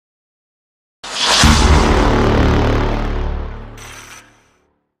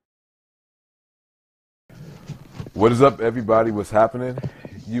What is up, everybody? What's happening?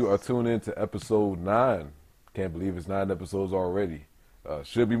 You are tuned in to episode 9. Can't believe it's 9 episodes already.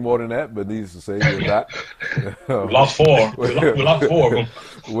 Should be more than that, but needless to say, we're not. We lost 4. We lost 4 of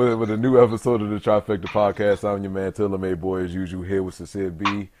them. With a new episode of the Trifecta podcast, I'm your man, Taylor May Boy, as usual, here with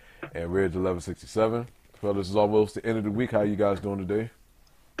CincereB and Reg 1167. Fellas, it's almost the end of the week. How you guys doing today?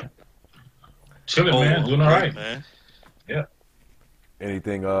 Chilling, man. Doing all right, man. Yeah.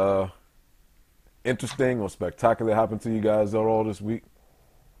 Anything interesting or spectacular happened to you guys at all this week?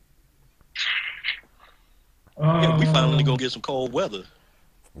 Yeah, we finally gonna get some cold weather.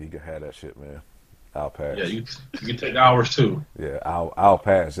 You can have that shit, man. I'll pass. Yeah, you can take hours too. Yeah, I'll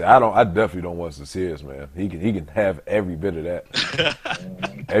pass. I definitely don't want Sincere's, man. He can have every bit of that.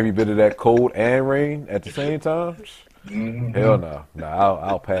 Every bit of that cold and rain at the same time. Mm-hmm. Hell no. No,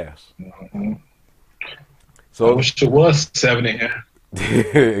 I'll pass. Mm-hmm. So I wish it was 70 here.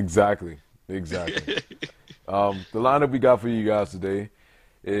 Exactly. The lineup we got for you guys today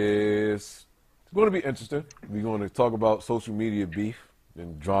is going to be interesting. We're going to talk about social media beef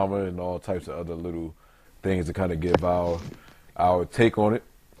and drama and all types of other little things to kind of give our take on it.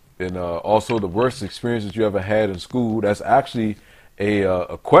 And also the worst experiences you ever had in school. That's actually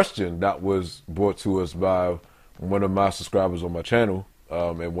a question that was brought to us by one of my subscribers on my channel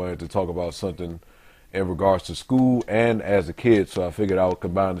and wanted to talk about something in regards to school and as a kid. So I figured I would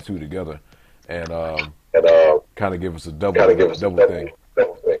combine the two together and kind of give us a double thing.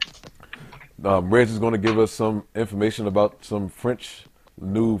 Reg is going to give us some information about some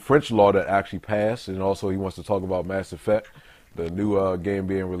new French law that actually passed, and also he wants to talk about Mass Effect, the new game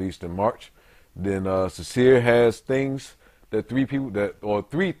being released in March. Then Sincere has things that three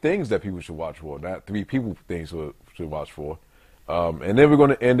things that people should watch for, not three people things should watch for. And then we're going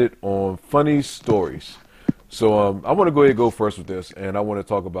to end it on funny stories. So I want to go ahead and go first with this, and I want to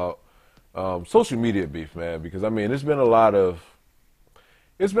talk about social media beef, man, because I mean it's been a lot of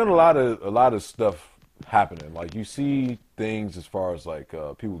stuff happening. Like you see things as far as like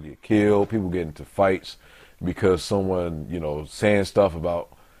people get killed, people get into fights because someone saying stuff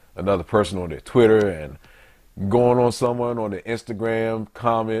about another person on their Twitter and going on someone on their Instagram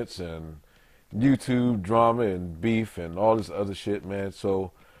comments and YouTube drama and beef and all this other shit, man.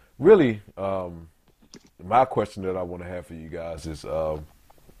 So really, my question that I want to have for you guys is,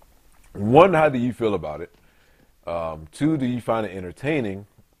 one, how do you feel about it? 2, do you find it entertaining?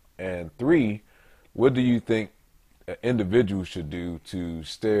 And 3, what do you think an individual should do to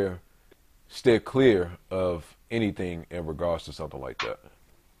steer clear of anything in regards to something like that?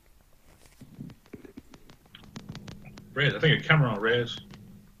 Reg, I think your camera on, Reg.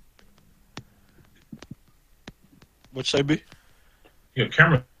 What say, B? Your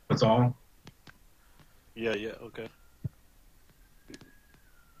camera's on. Yeah, okay.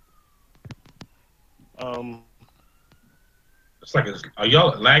 It's like, are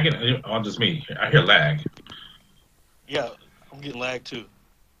y'all lagging or just me? I hear lag. Yeah, I'm getting lag too.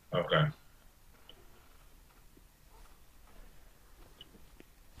 Okay.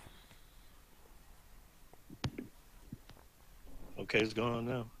 Okay, it's gone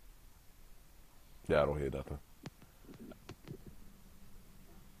now. Yeah, I don't hear nothing.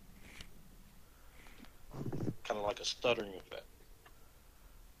 Kind of like a stuttering effect.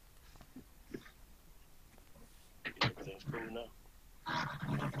 Everything's cool now.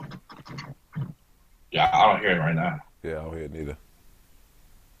 Yeah, I don't hear it right now. Yeah, I don't hear it neither.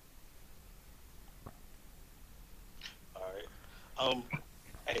 All right.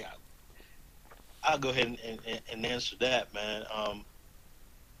 Hey, I'll go ahead and answer that, man.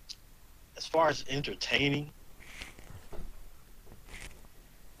 As far as entertaining,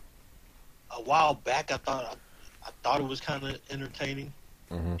 a while back I thought it was kind of entertaining.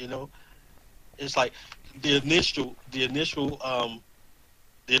 Mm-hmm. It's like the initial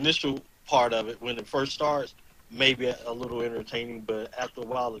part of it when it first starts, maybe a little entertaining, but after a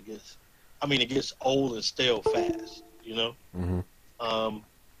while it gets old and stale fast. Mm-hmm.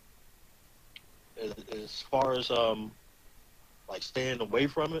 As far as like staying away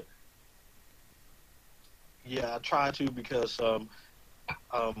from it, yeah, I try to because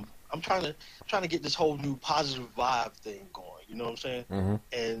I'm trying to get this whole new positive vibe thing going. You know what I'm saying? Mm-hmm.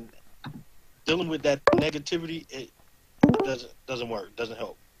 And dealing with that negativity, it doesn't work. Doesn't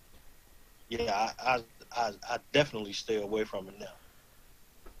help. Yeah, I definitely stay away from it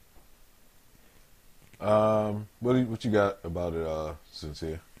now. What you got about it,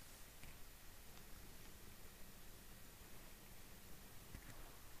 Sincere?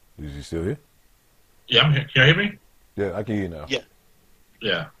 Is you still here? Yeah, I'm here. Can you hear me? Yeah, I can hear you now.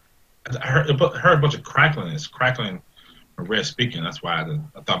 Yeah. I heard a bunch of crackling. It's crackling when Red speaking. That's why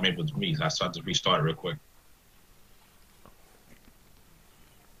I thought maybe it was me. So I started to restart real quick.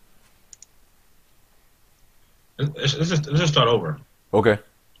 Let's just start over. Okay,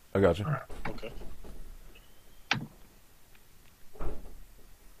 I got you. All right. Okay.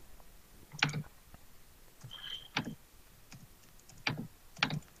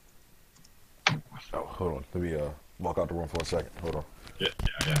 Oh, hold on. Let me walk out the room for a second. Hold on. Yeah,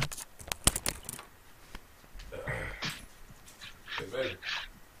 yeah. Hey, baby.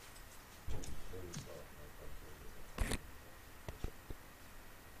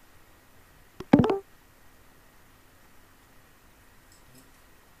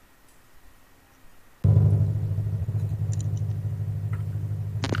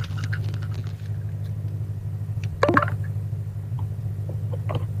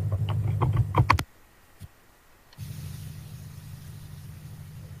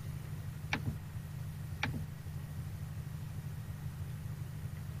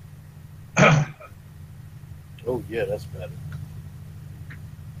 Oh yeah, that's better.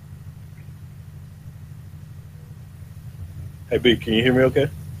 Hey B, can you hear me? Okay.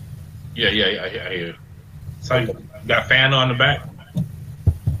 Yeah. I hear you. So you got a fan on the back?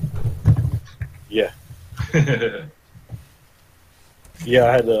 Yeah. what Yeah,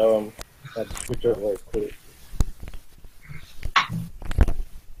 I had to switch over right quick.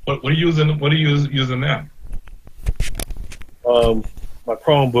 are you using? What are you using now? My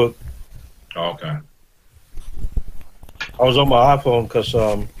Chromebook. Oh, okay. I was on my iPhone because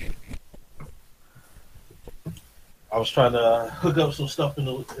I was trying to hook up some stuff in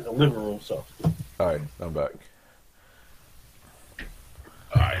the living room. So All right, I'm back.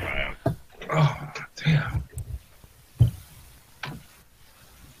 All right, man. Oh, damn.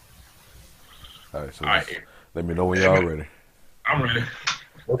 All right, so All just right. let me know when y'all ready. I'm ready.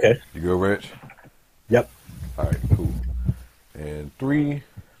 okay. You good, Rich? Yep. All right, cool. And 3,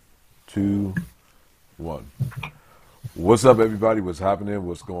 2, 1. What's up, everybody? What's happening?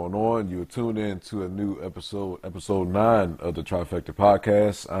 What's going on? You're tuned in to a new episode 9 of the Trifecta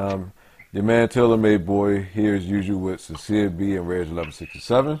podcast. I'm your man, Taylor Made Boy, here as usual with CincereB and Reg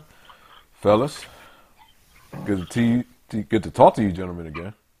 1167. Fellas, good to talk to you gentlemen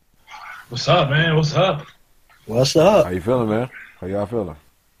again. What's up, man? What's up? What's up? How you feeling, man? How y'all feeling?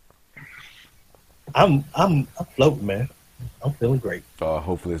 I'm floating, man. I'm feeling great.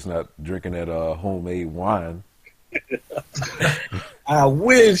 Hopefully it's not drinking that homemade wine. I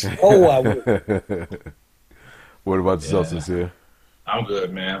wish. Oh, I wish. What about yourself, Yeah. Sincere? I'm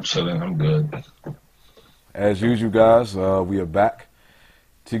good, man. I'm chilling. I'm good. As usual, guys, we are back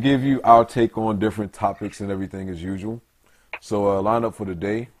to give you our take on different topics and everything as usual. So, line up for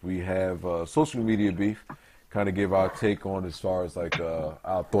today, we have social media beef, kind of give our take on as far as like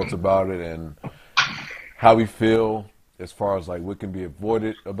our thoughts about it and how we feel as far as like what can be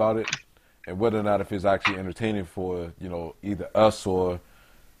avoided about it and whether or not if it's actually entertaining for, either us or,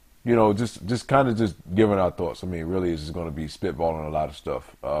 just kind of just giving our thoughts. I mean, really, it's just going to be spitballing a lot of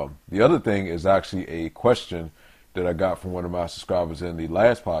stuff. The other thing is actually a question that I got from one of my subscribers in the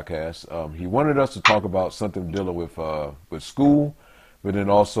last podcast. He wanted us to talk about something dealing with school, but then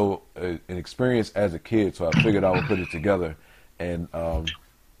also an experience as a kid. So I figured I would put it together and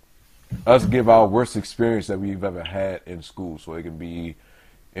us give our worst experience that we've ever had in school. So it can be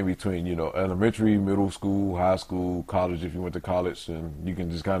in between, elementary, middle school, high school, college, if you went to college, and you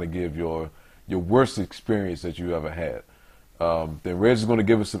can just kind of give your worst experience that you ever had. Then Reg is going to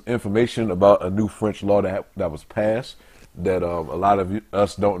give us some information about a new French law that was passed that a lot of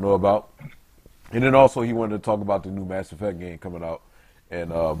us don't know about. And then also he wanted to talk about the new Mass Effect game coming out in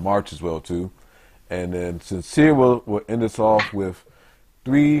March as well too. And then Sincere will end us off with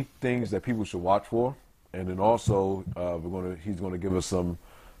 3 things that people should watch for. And then also he's going to give us some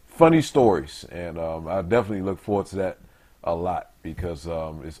funny stories, and I definitely look forward to that a lot because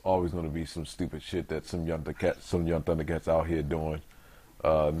it's always going to be some stupid shit that some young Thundercats out here doing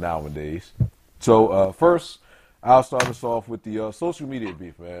nowadays. So first, I'll start us off with the social media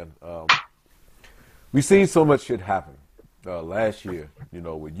beef, man. We've seen so much shit happen last year,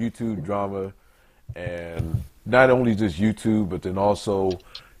 with YouTube drama, and not only just YouTube, but then also,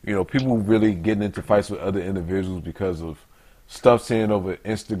 people really getting into fights with other individuals because of stuff seen over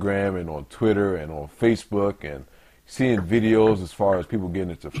Instagram and on Twitter and on Facebook, and seeing videos as far as people getting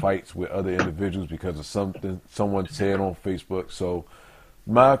into fights with other individuals because of something someone said on Facebook. So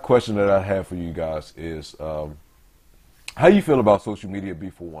my question that I have for you guys is how you feel about social media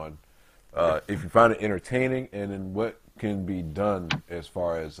beef, for one, if you find it entertaining, and then what can be done as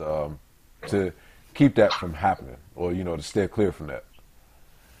far as to keep that from happening, or to stay clear from that.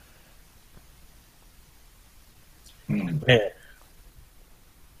 Man.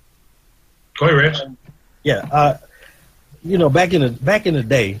 Go ahead, Rich. Yeah. back in the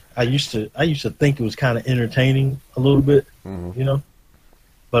day, I used to think it was kind of entertaining a little bit,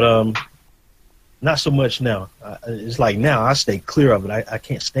 but not so much now. It's like now I stay clear of it. I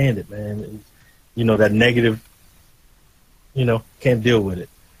can't stand it, man. That negative. Can't deal with it.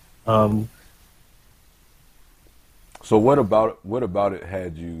 So what about it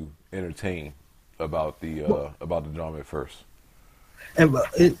had you entertained about the drama at first? And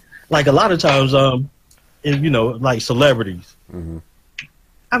like a lot of times, like celebrities. Mm-hmm.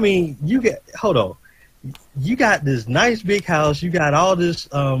 I mean, you got this nice big house, you got all this,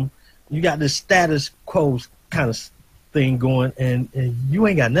 you got this status quo kind of thing going, and you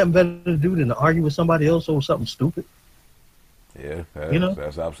ain't got nothing better to do than to argue with somebody else over something stupid. Yeah,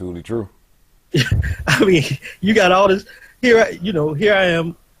 that's absolutely true. I mean, you got all this here I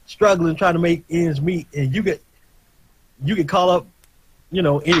am struggling trying to make ends meet, and you can call up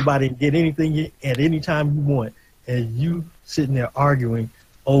anybody and get anything at any time you want, and you sitting there arguing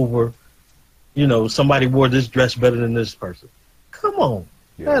over somebody wore this dress better than this person. Come on.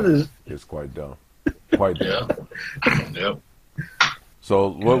 Yeah, it's quite dumb. Quite dumb. Yep. So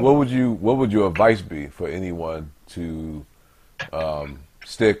what would your advice be for anyone to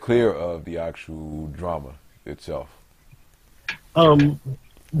steer clear of the actual drama itself?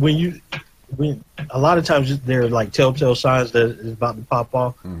 When a lot of times there are like telltale signs that it's about to pop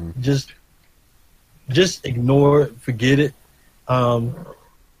off. Mm-hmm. Just ignore it, forget it. Don't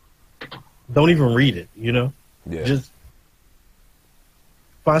even read it. Yeah. Just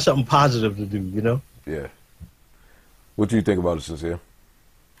find something positive to do. Yeah. What do you think about it, Sincere?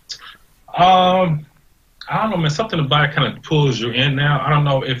 I don't know, man. Something about it kind of pulls you in now. I don't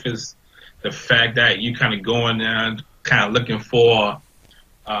know if it's the fact that you kind of going down, kind of looking for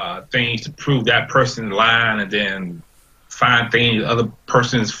things to prove that person lying, and then find things other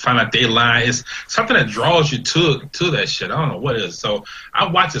persons find out they lying. It's something that draws you to that shit. I don't know what it is. So I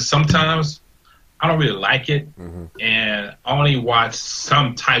watch it sometimes. I don't really like it, and I only watch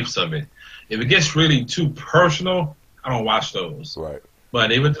some types of it. If it gets really too personal, I don't watch those. Right.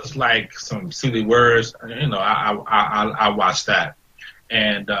 But if it's just like some silly words, I watch that.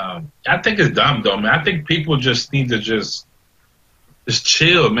 And I think it's dumb, though, man. I think people just need to just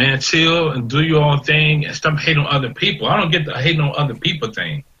chill, man. Chill and do your own thing and stop hating on other people. I don't get the hating on other people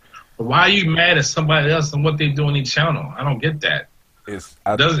thing. But why are you mad at somebody else and what they do on each channel? I don't get that.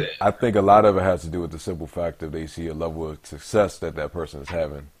 I think a lot of it has to do with the simple fact that they see a level of success that person is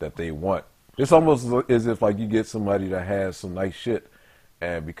having that they want. It's almost as if like you get somebody that has some nice shit,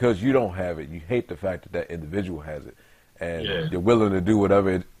 and because you don't have it, you hate the fact that individual has it, and you're willing to do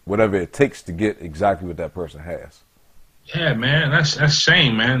whatever it takes to get exactly what that person has. Yeah, man, that's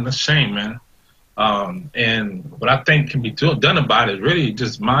shame, man. That's shame, man. And what I think can be done about it is really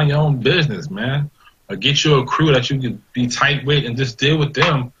just mind your own business, man. Or get you a crew that you can be tight with and just deal with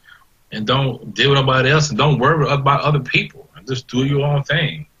them, and don't deal with nobody else, and don't worry about other people, and just do your own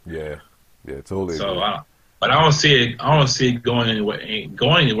thing. Yeah, totally. So, but I don't see it going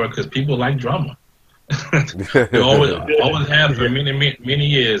anywhere because people like drama. They always have for many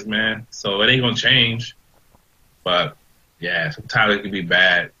years, man. So it ain't gonna change. But yeah, sometimes it can be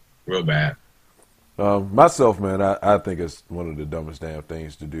bad, real bad. Myself, man, I think it's one of the dumbest damn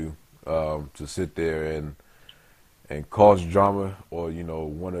things to do. To sit there and cause drama, or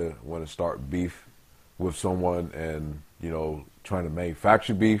want to start beef with someone, and trying to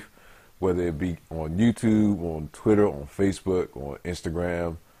manufacture beef, whether it be on YouTube, on Twitter, on Facebook, on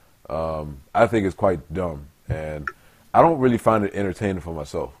Instagram. I think it's quite dumb, and I don't really find it entertaining for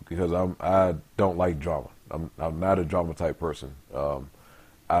myself because I don't like drama. I'm not a drama type person.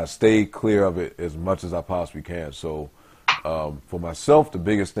 I stay clear of it as much as I possibly can. So for myself, the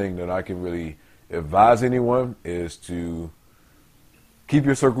biggest thing that I can really advise anyone is to keep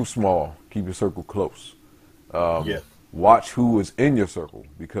your circle small, keep your circle close. Watch who is in your circle,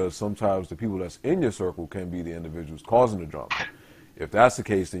 because sometimes the people that's in your circle can be the individuals causing the drama. If that's the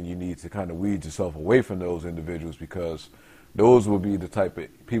case, then you need to kind of weed yourself away from those individuals, because those will be the type of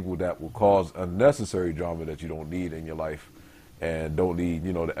people that will cause unnecessary drama that you don't need in your life and don't need,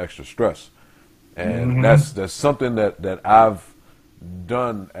 the extra stress. And that's something that I've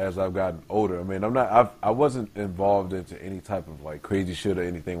done as I've gotten older. I mean, I wasn't involved into any type of like crazy shit or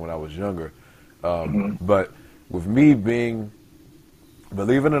anything when I was younger. But with me being,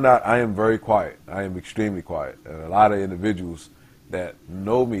 believe it or not, I am very quiet. I am extremely quiet. And a lot of individuals that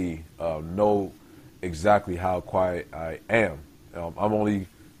know me know exactly how quiet I am. I'm only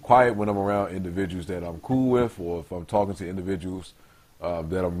quiet when I'm around individuals that I'm cool with, or if I'm talking to individuals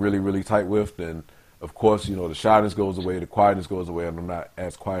that I'm really, really tight with, then of course, the shyness goes away, the quietness goes away, and I'm not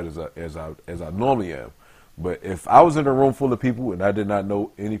as quiet as I normally am. But if I was in a room full of people and I did not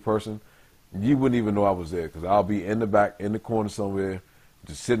know any person, you wouldn't even know I was there, because I'll be in the back, in the corner somewhere,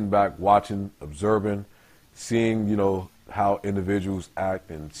 just sitting back, watching, observing, seeing, you know, how individuals act,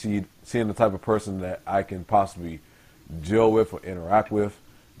 and seeing the type of person that I can possibly deal with or interact with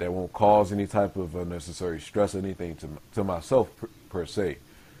that won't cause any type of unnecessary stress or anything to myself per se.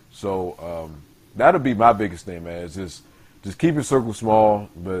 So that'll be my biggest thing, man. Is just keep your circle small,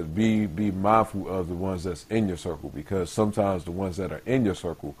 but be mindful of the ones that's in your circle, because sometimes the ones that are in your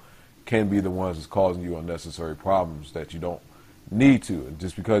circle can be the ones that's causing you unnecessary problems that you don't need to. And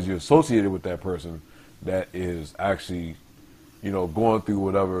just because you're associated with that person that is actually, you know, going through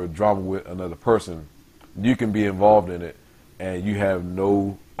whatever drama with another person, you can be involved in it and you have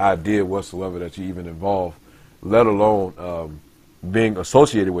no idea whatsoever that you're even involved, let alone being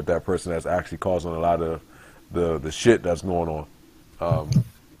associated with that person that's actually causing a lot of the shit that's going on.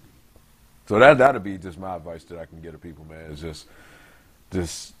 So that'll be just my advice that I can give to people, man. Is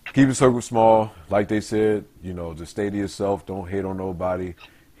just keep your circle small. Like they said, you know, just stay to yourself. Don't hate on nobody.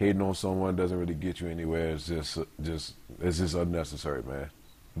 Hating on someone doesn't really get you anywhere. It's just unnecessary, man.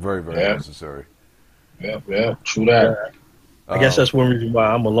 Very, very unnecessary. Yeah, true that. I guess that's one reason why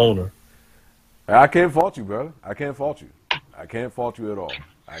I'm a loner. I can't fault you, brother. I can't fault you. I can't fault you at all.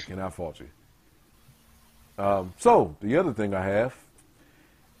 I cannot fault you. So the other thing I have,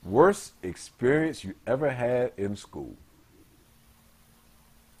 worst experience you ever had in school.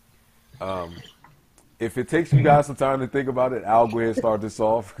 If it takes you guys some time to think about it, I'll go ahead and start this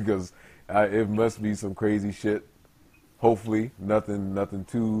off, because it must be some crazy shit. Hopefully, nothing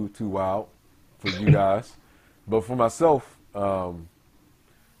too wild for you guys. But for myself, the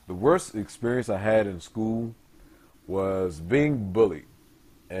worst experience I had in school was being bullied,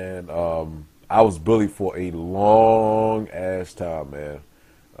 and I was bullied for a long ass time, man.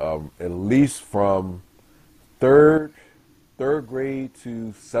 At least from third grade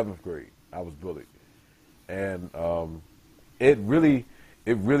to 7th grade, I was bullied. And it really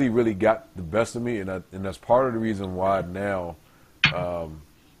got the best of me, and that's part of the reason why now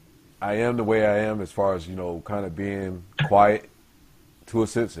I am the way I am, as far as, you know, kind of being quiet to a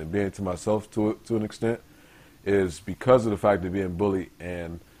sense and being to myself to an extent, is because of the fact of being bullied.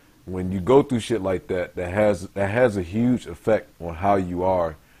 And when you go through shit like that, that has a huge effect on how you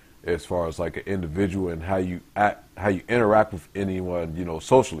are, as far as like an individual, and how you act, how you interact with anyone, you know,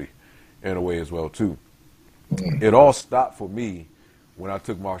 socially, in a way as well too. It all stopped for me when I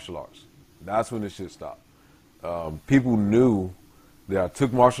took martial arts. That's when this shit stopped. People knew that I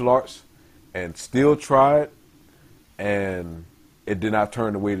took martial arts and still tried, and it did not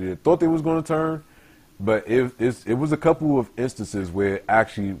turn the way that they thought they was going to turn. But it was a couple of instances where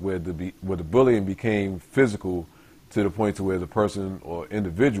the bullying became physical, to the point to where the person or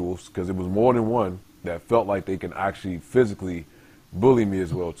individuals, because it was more than one, that felt like they can actually physically bully me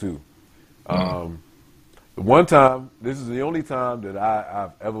as well too. One time, this is the only time that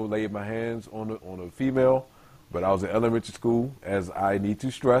I've ever laid my hands on a female, but I was in elementary school. As I need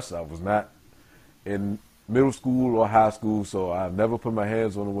to stress, I was not in middle school or high school, so I've never put my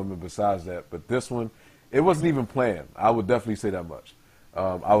hands on a woman besides that. But this one, it wasn't even planned. I would definitely say that much.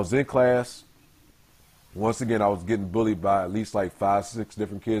 I was in class. Once again, I was getting bullied by at least like 5, 6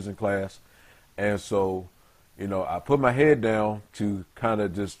 different kids in class. And so, you know, I put my head down to kind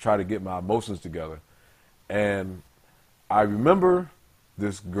of just try to get my emotions together. And I remember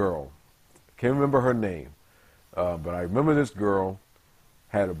this girl. Can't remember her name. But I remember this girl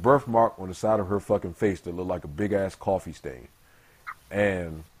had a birthmark on the side of her fucking face that looked like a big-ass coffee stain.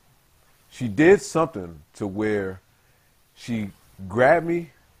 And she did something to where she grabbed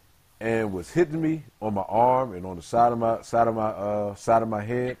me and was hitting me on my arm and on the side of my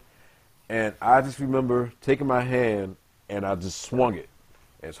head. And I just remember taking my hand and I just swung it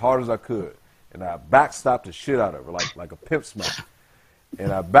as hard as I could. And I backstopped the shit out of her, like a pimp smack.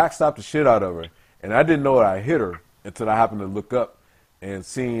 And I backstopped the shit out of her. And I didn't know that I hit her until I happened to look up and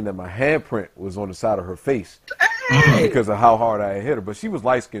seeing that my handprint was on the side of her face because of how hard I had hit her. But she was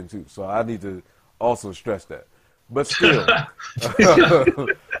light-skinned too, so I need to also stress that. But still, oh yeah,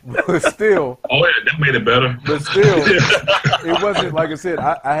 that made it better. But still, it wasn't, like I said,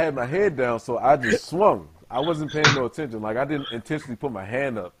 I had my head down, so I just swung. I wasn't paying no attention. Like, I didn't intentionally put my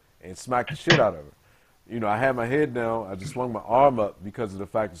hand up and smack the shit out of her. You know, I had my head down. I just swung my arm up because of the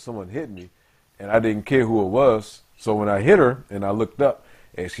fact that someone hit me, and I didn't care who it was. So when I hit her and I looked up,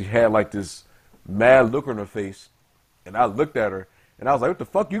 and she had like this mad look on her face, and I looked at her, and I was like, what the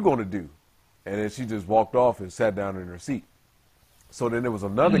fuck you gonna do? And then she just walked off and sat down in her seat. So then there was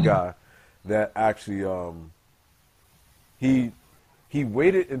another guy that actually, he he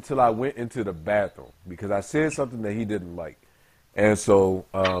waited until I went into the bathroom because I said something that he didn't like. And so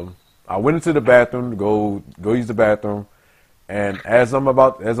I went into the bathroom to go use the bathroom. And as I'm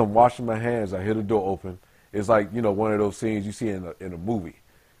washing my hands, I hear the door open. It's like, you know, one of those scenes you see in a movie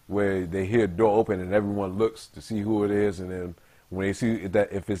where they hear the door open and everyone looks to see who it is. And then when they see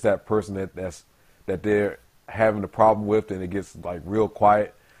that, if it's that person that they're having a problem with, then it gets like real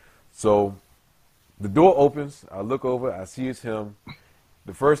quiet. So the door opens, I look over, I see it's him.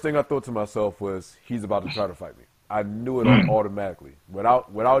 The first thing I thought to myself was, he's about to try to fight me. I knew it automatically.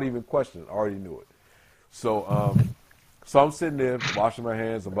 Without even questioning, I already knew it. So so I'm sitting there washing my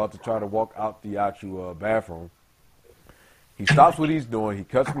hands, I'm about to try to walk out the actual bathroom. He stops what he's doing, he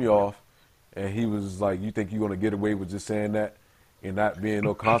cuts me off, and he was like, you think you're going to get away with just saying that and not being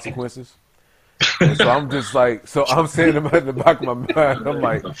no consequences? And so I'm just like, so I'm saying in the back of my mind, I'm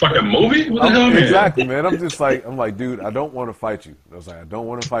like, a fucking movie? What the hell, exactly, man. I'm like, dude, I don't want to fight you. I was like, I don't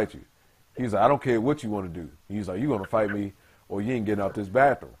want to fight you. He's like, I don't care what you want to do. He's like, you're going to fight me or you ain't getting out this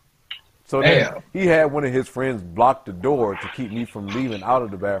bathroom. So then he had one of his friends block the door to keep me from leaving out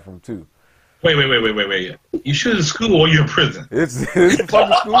of the bathroom too. Wait. You should in school or you in prison? It's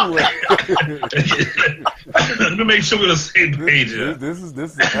fucking school. Let me make sure we're on the same page here. This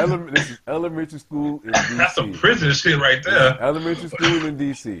is elementary school in D.C. That's some prison shit right there. Elementary school in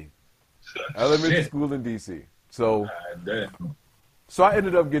D.C. Elementary school in D.C. So I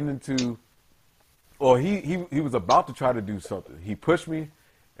ended up getting into, or he was about to try to do something. He pushed me,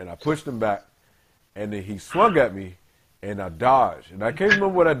 and I pushed him back, and then he swung at me, and I dodged. And I can't remember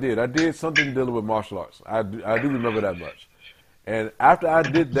what I did. I did something dealing with martial arts. I do remember that much. And after I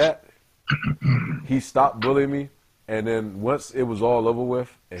did that, he stopped bullying me. And then once it was all over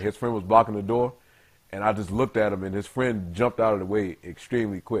with, and his friend was blocking the door, and I just looked at him, and his friend jumped out of the way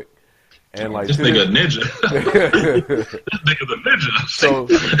extremely quick. And like this nigga a ninja. This nigga's a ninja.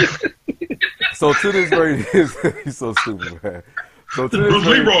 So to this very he's so stupid, man. So to this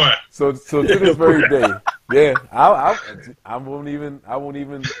Leroy. So to this very day, yeah, I won't even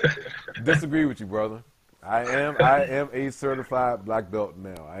disagree with you, brother. I am a certified black belt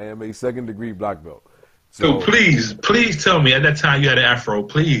now. I am a 2nd degree black belt. So please tell me at that time you had an afro,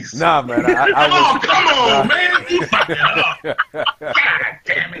 please. Nah, man. Come on, man. You fucking up. God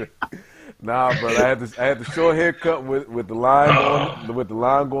damn it. Nah, but I had the short haircut with the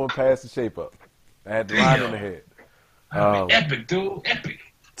line going past the shape up. I had the line in the head. Epic, dude, epic.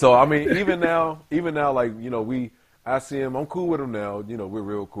 So I mean, even now, like, you know, I see him. I'm cool with him now. You know, we're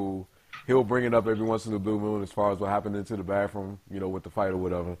real cool. He'll bring it up every once in a blue moon as far as what happened into the bathroom, you know, with the fight or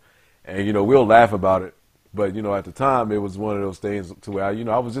whatever, and you know, we'll laugh about it. But you know, at the time, it was one of those things to where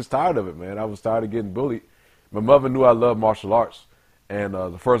I was just tired of it, man. I was tired of getting bullied. My mother knew I loved martial arts, and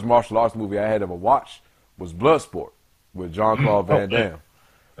the first martial arts movie I had ever watched was Bloodsport with Jean-Claude Van Damme.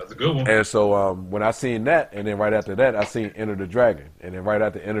 That's a good one. And so when I seen that, and then right after that, I seen Enter the Dragon, and then right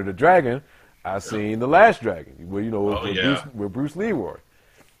after Enter the Dragon, I seen The Last Dragon, where with Bruce Leroy.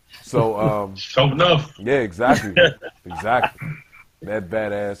 So so enough. Yeah, exactly. That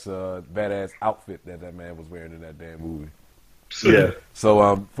badass outfit that man was wearing in that damn movie. Yeah.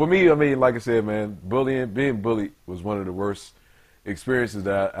 So for me, I mean, like I said, man, being bullied was one of the worst experiences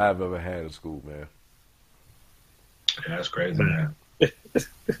that I've ever had at school, man. Yeah, that's crazy, man.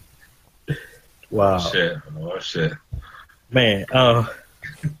 Wow. Shit. Man, the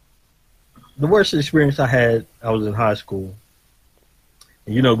worst experience I had, I was in high school.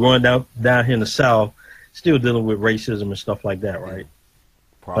 And, you know, growing down here in the South, still dealing with racism and stuff like that, right?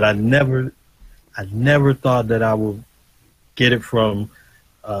 Probably. But I never thought that I would get it from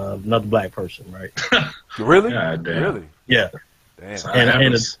another black person, right? Really? God, damn. Really? Yeah.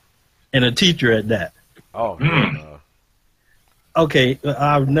 Damn. And a teacher at that. Oh. Okay,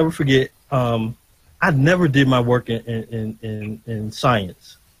 I'll never forget. I never did my work in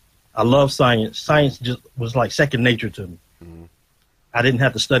science. I love science. Science just was like second nature to me. Mm-hmm. I didn't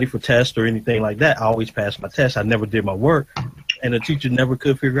have to study for tests or anything like that. I always passed my tests. I never did my work, and the teacher never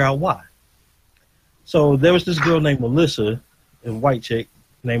could figure out why. So there was this girl named Melissa, a white chick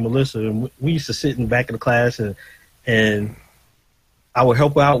named Melissa, and we used to sit in the back of the class, and I would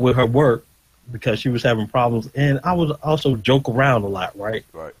help her out with her work because she was having problems, and I would also joke around a lot, right?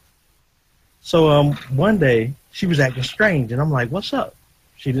 Right. So one day she was acting strange, and I'm like, "What's up?"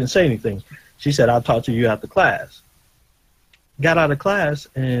 She didn't say anything. She said, "I'll talk to you after class." Got out of class,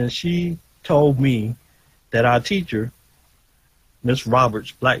 and she told me that our teacher, Miss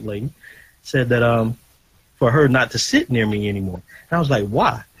Roberts, black lady, said that for her not to sit near me anymore. And I was like,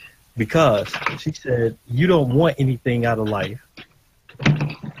 "Why?" Because she said, "You don't want anything out of life,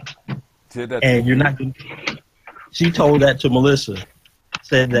 and you're not." She told that to Melissa.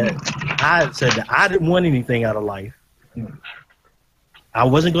 said that I didn't want anything out of life. I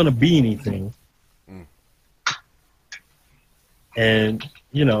wasn't going to be anything. And,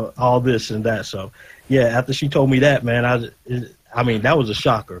 you know, all this and that. So, yeah, after she told me that, man, I mean, that was a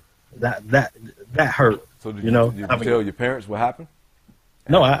shocker. That hurt. So did you know? Did you tell your parents what happened?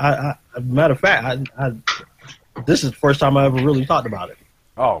 No, I matter of fact, this is the first time I ever really talked about it.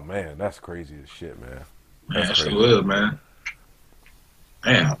 Oh, man, that's crazy as shit, man. That's crazy. Man.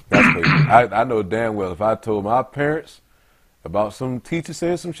 Damn. That's crazy. I know damn well if I told my parents about some teacher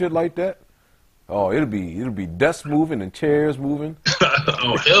saying some shit like that, oh, it'll be desks moving and chairs moving.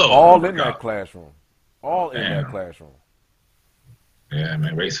 Oh, hell. All in that classroom. All in that classroom. Yeah,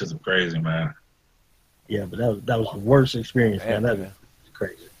 man, racism crazy, man. Yeah, but that was the worst experience, man. That was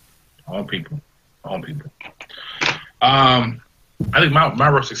crazy. All people. I think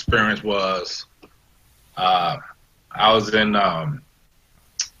my worst experience was I was in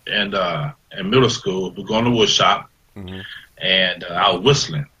middle school. We were going to wood shop, and I was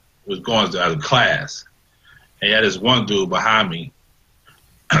whistling. Was going to class, and he had this one dude behind me.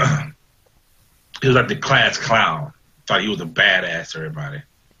 He was like the class clown. Thought he was a badass to everybody.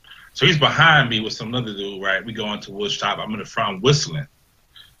 So he's behind me with some other dude, right? We go into wood shop. I'm in the front whistling.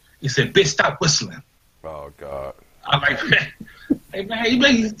 He said, "Bitch, stop whistling." Oh, God. I'm like, "Hey,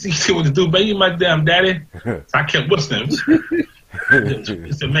 man, you see what to do, man? You my damn daddy." So I kept whistling.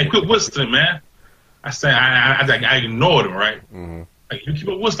 He said, "Man, quit whistling, man." I said, I ignored him, right? Like, you keep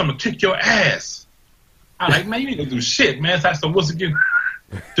on whistling, I'm going to kick your ass. I'm like, man, you ain't going to do shit, man. So I started whistling again.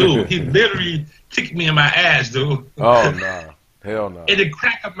 Dude, he literally kicked me in my ass, dude. Oh, no. Hell no. And it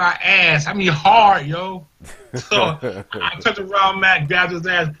cracked up my ass. I mean, hard, yo. So I turned around, man, grabbed his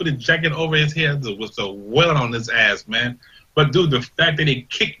ass, put a jacket over his head. There was a welt on his ass, man. But, dude, the fact that he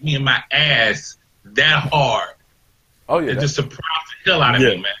kicked me in my ass that hard, it just surprised the hell out of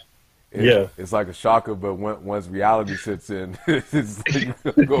me, man. It's like a shocker, but once reality sits in, it's like,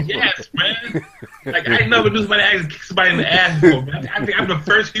 yes, man. Like, I never knew somebody actually kick somebody in the ass before, man. I think I'm the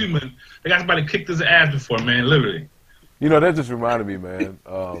first human that got somebody kicked his ass before, man, literally. You know, that just reminded me, man.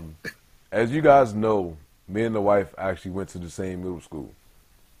 As you guys know, me and the wife actually went to the same middle school.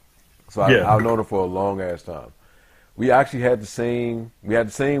 So I've known her for a long ass time. We actually had the same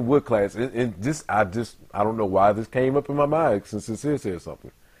wood class. And I don't know why this came up in my mind since Sincere said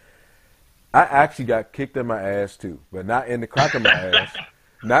something. I actually got kicked in my ass too, but not in the crack of my ass.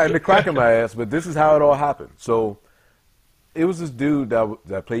 Not in the crack of my ass, but this is how it all happened. So it was this dude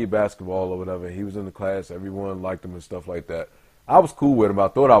that played basketball or whatever. He was in the class. Everyone liked him and stuff like that. I was cool with him. I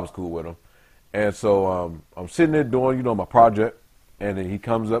thought I was cool with him. And so I'm sitting there doing, my project, and then he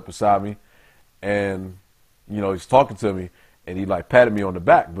comes up beside me, and, he's talking to me, and he, like, patted me on the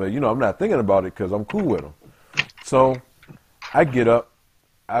back. But, I'm not thinking about it because I'm cool with him. So I get up.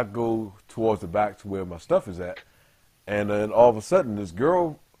 I go towards the back to where my stuff is at, and then all of a sudden this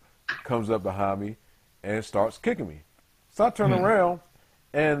girl comes up behind me and starts kicking me. So I turn around,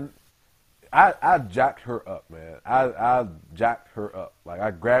 and I jacked her up, man. I jacked her up. Like,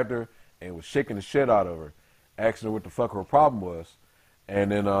 I grabbed her and was shaking the shit out of her, asking her what the fuck her problem was.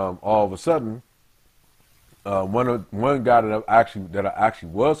 And then all of a sudden, one guy that I actually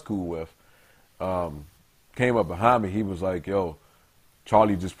was cool with came up behind me. He was like, "Yo,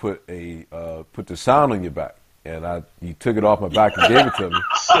 Charlie just put the sign on your back," and he took it off my back and gave it to me.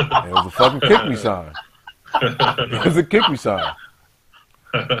 And it was a fucking kick me sign. It was a kick me sign.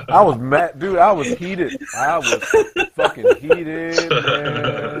 I was mad, dude. I was heated. I was fucking heated,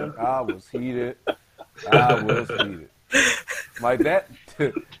 man. I was heated. Like that.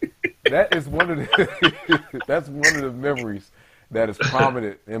 That is one of the memories that is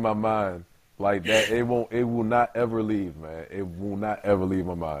prominent in my mind. Like that, it will not ever leave, man. It will not ever leave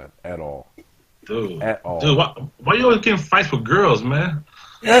my mind at all. Dude. At all. Dude, why you always getting fights with girls, man?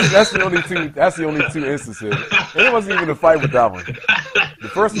 That's the only two. That's the only two instances. And it wasn't even a fight with that one. The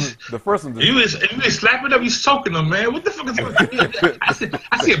first one. You ain't slapping them, you soaking them, man. What the fuck is going on? I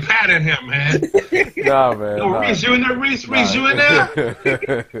see a pattern here, man. Nah, man. Yo, Reese, you in there, Reese? Reese, you in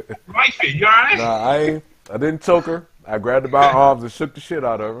there? Wifey, you all right? Nah, I didn't choke her. I grabbed her by her arms and shook the shit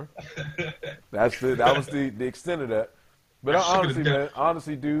out of her. That was the extent of that. But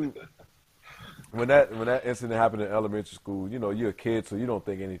honestly, dude, when that incident happened in elementary school, you're a kid, so you don't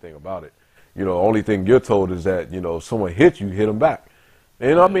think anything about it. Only thing you're told is that, someone hit you, hit them back.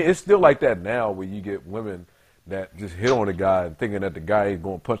 And I mean, it's still like that now where you get women that just hit on a guy and thinking that the guy ain't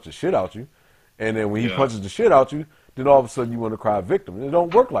going to punch the shit out you. And then when he punches the shit out you, then all of a sudden you want to cry victim. It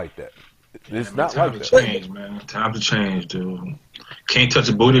don't work like that. It's not like that. Time to change, man. Time to change, dude. Can't touch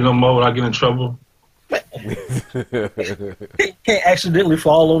a booty no more without getting in trouble. Can't accidentally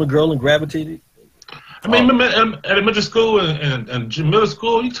fall on a girl and gravitate it. I mean, remember at elementary school and middle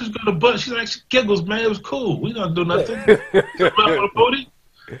school, you just go to the butt. She like, she giggles, man. It was cool. We don't do nothing.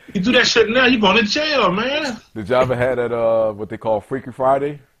 You do that shit now, you going to jail, man. Did y'all ever had that what they call Freaky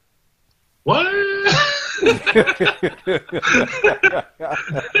Friday? What?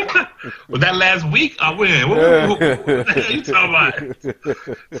 Was that last week? I win. What the hell you talking about?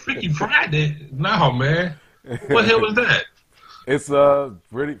 Freaky Friday? No, man. What the hell was that? It's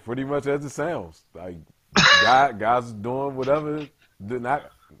pretty much as it sounds. Like guys doing whatever,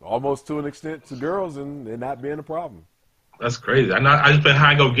 not almost to an extent to girls, and it not being a problem. That's crazy. I just been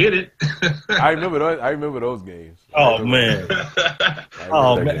high go get it. I remember those games. Oh man.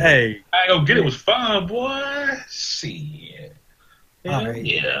 Oh man. Hey. High go get it was fun, boy. Shit. All right.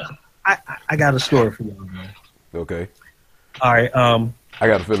 Yeah. I got a story for y'all, man. Okay. All right. I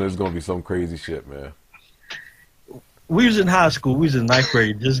got a feeling it's gonna be some crazy shit, man. We was in high school. We was in ninth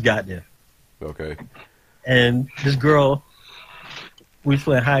grade. Just got there. Okay. And this girl, we was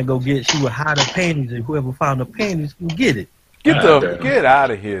playing hide and go get. She would hide her panties, and whoever found the panties can get it. Get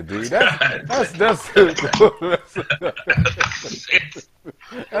out of here, dude. That's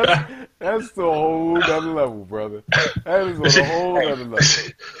the whole other level, brother. That is a whole other level.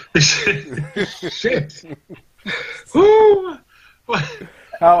 Shit. Who?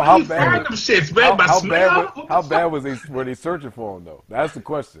 How bad? Them shits, man, How bad were they searching for him though? That's the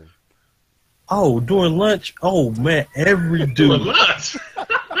question. Oh, during lunch. Oh man, every dude. Lunch.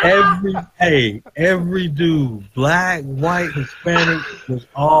 every dude, black, white, Hispanic, was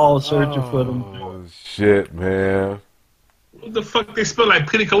all searching for them. Oh shit, man. What the fuck? They smell like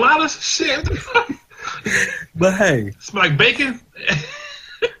pina coladas? Shit. But hey, smell like bacon.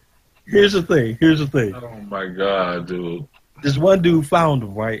 Here's the thing. Oh my god, dude. This one dude found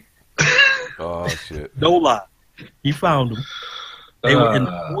them, right? Oh shit. No lie, he found them. They were in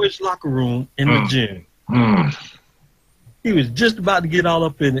the boys' locker room in the gym. He was just about to get all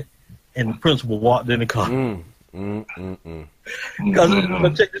up in it, and the principal walked in the car.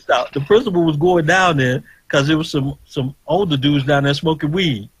 But check this out. The principal was going down there because there was some older dudes down there smoking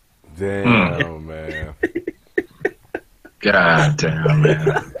weed. Damn, man. God damn,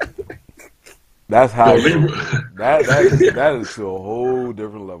 man. That's how that is to a whole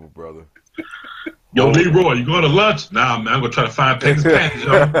different level, brother. Yo, Leroy, you going to lunch? Nah, man, I'm going to try to find Peggy's panties,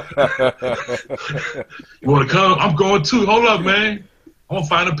 yo. You want to come? I'm going too. Hold up, man. I'm going to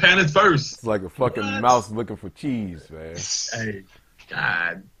find the panties first. It's like a fucking mouse looking for cheese, man. Hey.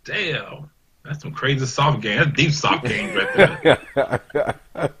 God damn. That's some crazy soft game. That's deep soft game right there.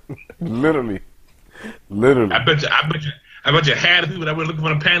 Literally. I bet you half the people that were looking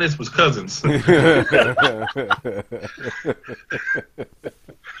for the panties was cousins.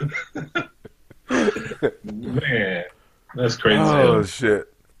 Man, that's crazy. Oh shit.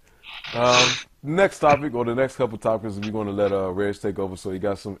 Next topic, or the next couple topics, we're going to let Reg take over. So he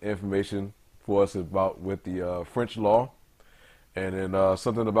got some information for us about with the French law, and then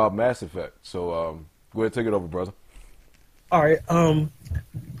something about Mass Effect. So go ahead, take it over, brother. All right.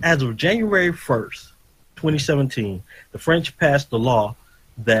 As of January 1st, 2017, the French passed the law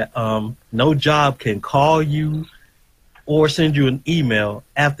that no job can call you or send you an email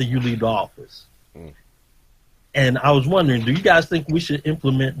after you leave the office. And I was wondering, do you guys think we should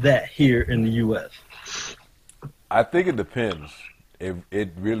implement that here in the U.S.? I think it depends.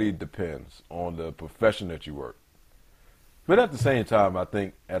 It really depends on the profession that you work. But at the same time, I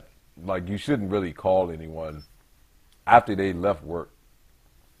think you shouldn't really call anyone after they left work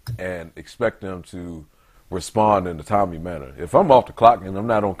and expect them to respond in a timely manner. If I'm off the clock and I'm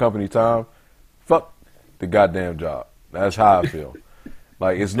not on company time, fuck the goddamn job. That's how I feel.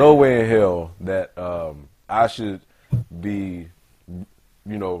 Like, it's no way in hell that I should be,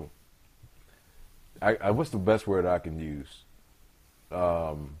 what's the best word I can use?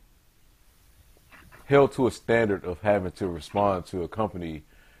 Held to a standard of having to respond to a company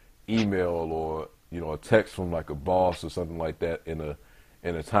email or, a text from like a boss or something like that in a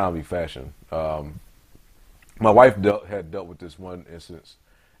timely fashion. My wife had dealt with this one instance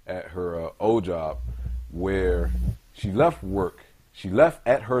at her old job where she left work. She left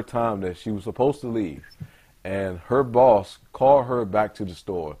at her time that she was supposed to leave, and her boss called her back to the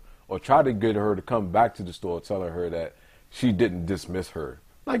store or tried to get her to come back to the store telling her that she didn't dismiss her.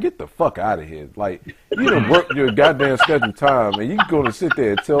 Like, get the fuck out of here. Like, you done worked your goddamn scheduled time, and you going to sit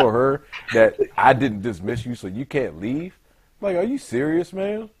there and tell her that I didn't dismiss you so you can't leave? Like, are you serious,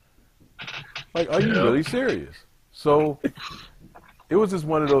 man? Like, are you really serious? So it was just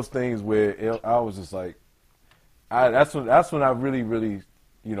one of those things where I was just like, that's when I really, really,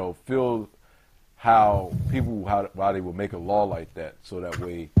 feel why they would make a law like that, so that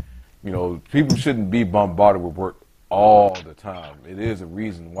way, people shouldn't be bombarded with work all the time. It is a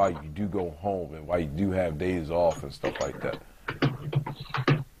reason why you do go home and why you do have days off and stuff like that.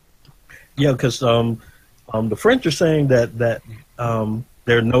 Yeah, because the French are saying that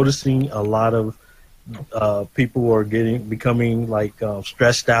they're noticing a lot of people are becoming like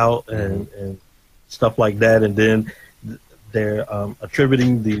stressed out and stuff like that, and then they're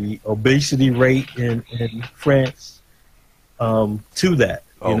attributing the obesity rate in France to that.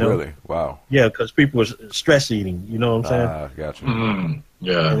 Oh, really? Wow. Yeah, because people are stress eating. You know what I'm saying? Gotcha.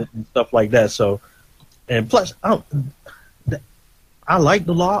 Yeah, and stuff like that. So, and plus, I like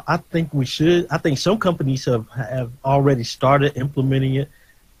the law. I think we should. I think some companies have already started implementing it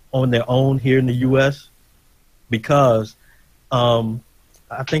on their own here in the U.S. because I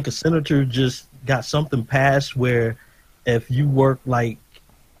think a senator just got something passed where if you work like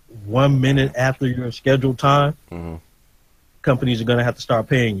 1 minute after your scheduled time, companies are going to have to start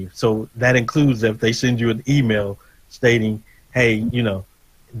paying you. So that includes if they send you an email stating, hey,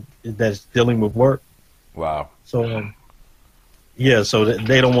 that's dealing with work. Wow. So, yeah, so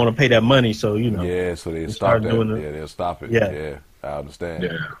they don't want to pay that money. So, Yeah, so they stop that. Yeah, they'll stop it. Yeah. Yeah, I understand.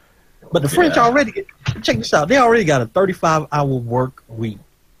 yeah. But the French already, check this out, they already got a 35-hour work week.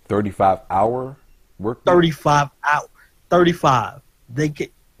 35-hour work week? 35. They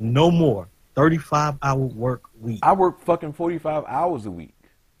get no more. 35-hour work week. I work fucking 45 hours a week.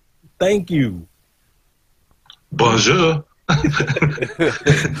 Thank you. Bonjour.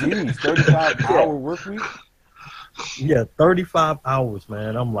 Jeez, 35-hour work week? Yeah, 35 hours,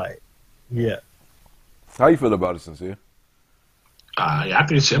 man. I'm like, yeah. How you feel about it, Sincere? Yeah, I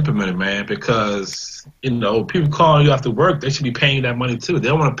think it should implement it, man, because, people calling you after work, they should be paying you that money, too. They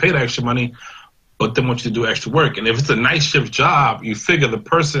don't want to pay that extra money, but they want you to do extra work. And if it's a night shift job, you figure the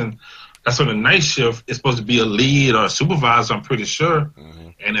person that's on the night shift is supposed to be a lead or a supervisor, I'm pretty sure.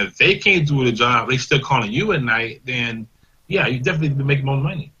 And if they can't do the job, they still calling you at night, then, yeah, you definitely be making more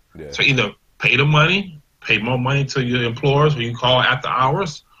money. Yeah. So either pay the money, pay more money to your employers when you call after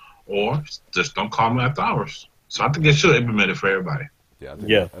hours, or just don't call them after hours. So I think it should implement it for everybody.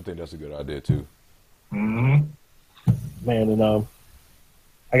 Yeah, I think that's a good idea, too. Man, and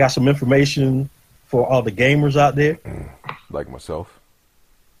I got some information for all the gamers out there. Like myself.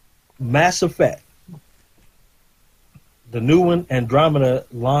 Mass Effect. The new one, Andromeda,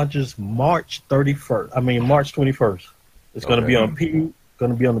 launches March 21st. It's going to be on the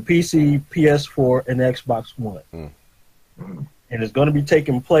PC, PS4, and Xbox One. And it's going to be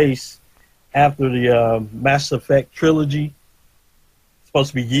taking place after the Mass Effect trilogy. It's supposed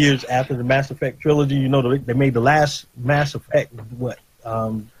to be years after the Mass Effect trilogy. They made the last Mass Effect,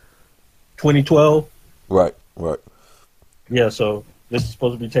 2012? Right. Yeah, so this is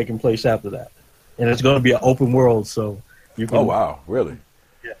supposed to be taking place after that. And it's going to be an open world, so you can... Oh, wow. Really?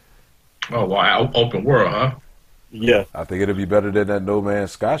 Yeah. Oh, wow. Open world, huh? Yeah. I think it'll be better than that No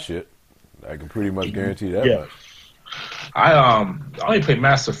Man's Sky shit. I can pretty much guarantee that much. I only played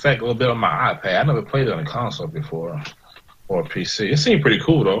Mass Effect a little bit on my iPad. I never played it on a console before or a PC. It seemed pretty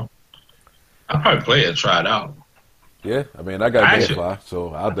cool, though. I'll probably play it and try it out. Yeah, I mean, I got Gamefly,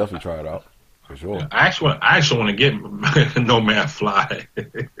 so I'll definitely try it out. For sure. Yeah, I actually want to get No Man's Fly.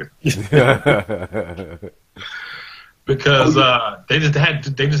 Because they just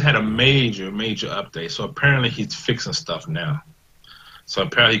had a major update. So apparently he's fixing stuff now. So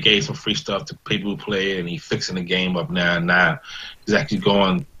apparently he gave some free stuff to people who play it, and he's fixing the game up now. And now he's actually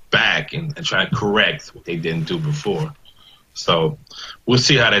going back and trying to correct what they didn't do before. So we'll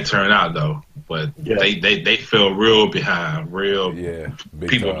see how they turn out, though. But they feel real behind,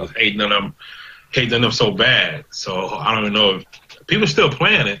 people time. just hating on them so bad. So I don't even know if people are still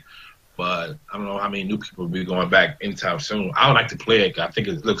playing it, but I don't know how many new people will be going back anytime soon. I would like to play it. I think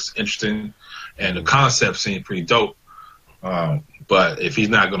it looks interesting, and the concept seems pretty dope. But if he's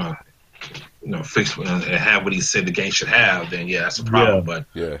not gonna, fix and have what he said the game should have, then that's a problem. But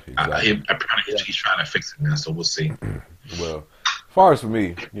exactly. Apparently he's trying to fix it now, so we'll see. Well, as far as for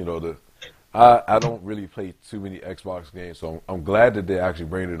me, I don't really play too many Xbox games, so I'm glad that they're actually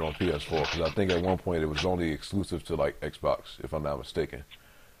bringing it on PS4, because I think at one point it was only exclusive to like Xbox, if I'm not mistaken.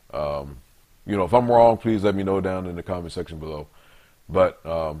 If I'm wrong, please let me know down in the comment section below. But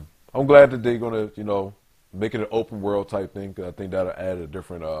I'm glad that they're gonna, make it an open world type thing, because I think that'll add a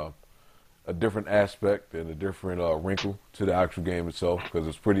different aspect and a different wrinkle to the actual game itself, because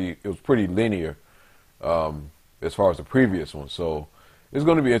it was pretty linear as far as the previous one. So it's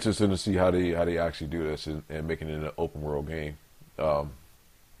going to be interesting to see how they actually do this and making it an open world game. The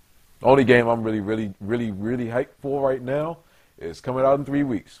only game I'm really hyped for right now is coming out in 3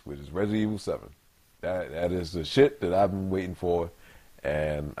 weeks, which is Resident Evil 7. That is the shit that I've been waiting for,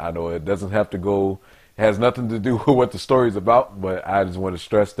 and I know it doesn't have to go. It has nothing to do with what the story's about, but I just want to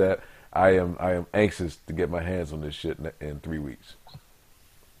stress that I am anxious to get my hands on this shit in 3 weeks.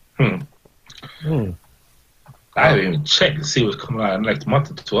 I didn't even check to see what's coming out in the next month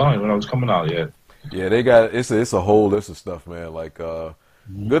or two. I don't even know what's coming out yet. Yeah, they got it's a whole list of stuff, man. Like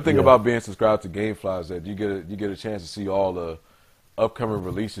good thing about being subscribed to GameFly is that you get a chance to see all the upcoming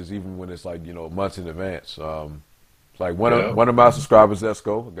releases, even when it's like months in advance. Like one of my subscribers,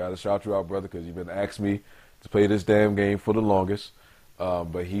 Esco, I gotta shout you out, brother, because you've been asking me to play this damn game for the longest.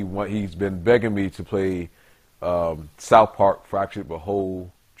 But he's been begging me to play South Park Fractured But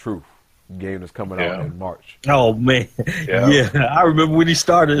Whole Truth. Game that's coming out in March. Oh man, yeah. I remember when he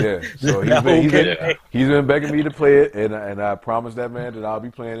started. Yeah, so he's been begging me to play it, and I promised that man that I'll be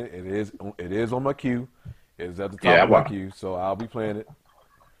playing it. It is on my queue. It's at the top of my queue, so I'll be playing it.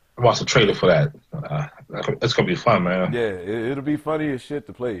 I watched the trailer for that. It's gonna be fun, man. Yeah, it'll be funny as shit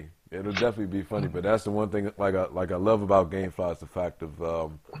to play. It'll definitely be funny. But that's the one thing like I love about GameFly is the fact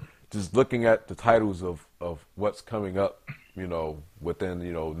of just looking at the titles of what's coming up.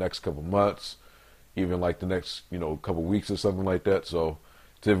 Within, next couple months, even like the next, couple weeks or something like that. So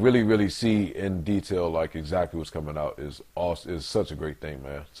to really, really see in detail, like exactly what's coming out is such a great thing,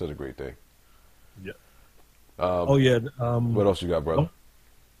 man. Such a great thing. Yeah. What else you got, brother?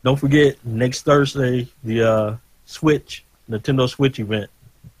 Don't forget next Thursday, the Nintendo Switch event.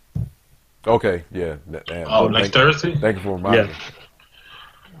 Okay. Yeah. Next Thursday? Thank you for reminding me.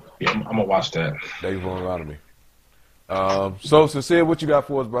 Yeah, I'm going to watch that. Thank you for reminding me. So Sincere, what you got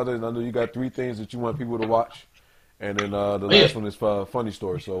for us, brother? And I know you got 3 things that you want people to watch, and then the last one is funny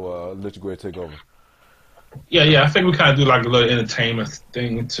story. So I'll let you go ahead and take over. Yeah. I think we kind of do like a little entertainment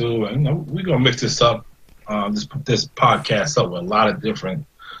thing too, and we're gonna mix this up, this podcast up with a lot of different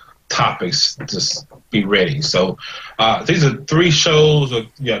topics. Just be ready. So these are 3 shows.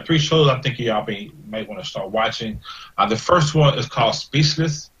 3 shows. I think y'all might want to start watching. The first one is called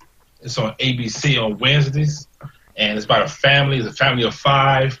Speechless. It's on ABC on Wednesdays. And it's about a family. It's a family of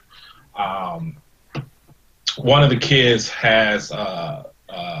 5. One of the kids has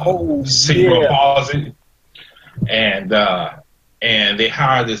cerebral palsy, and they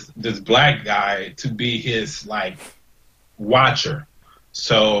hired this black guy to be his watcher.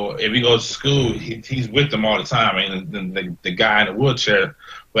 So if he goes to school, he's with them all the time. And the guy in the wheelchair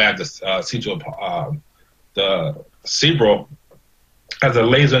who had the cerebral has a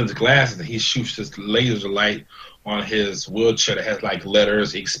laser in his glasses, and he shoots this laser light on his wheelchair that has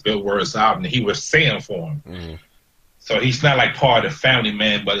letters. He can spell words out, and he was saying for him. Mm-hmm. So he's not part of the family,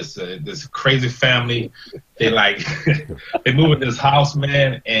 man, but it's this crazy family. They they move in this house,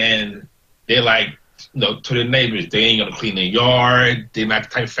 man, and they're to the neighbors, they ain't gonna clean their yard. They're not the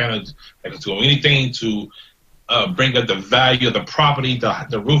type of family that can do anything to bring up the value of the property.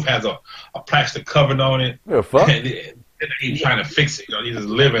 The roof has a plastic cover on it. Yeah, fuck. He's trying to fix it. He's just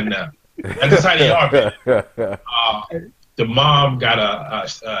living there. That's just how they are, man. The mom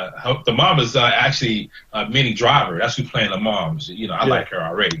the mom is actually a mini driver. That's who's playing the mom. I like her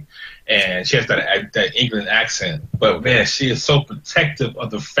already. And she has that England accent. But, man, she is so protective of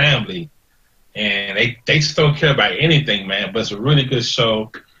the family. And they just don't care about anything, man. But it's a really good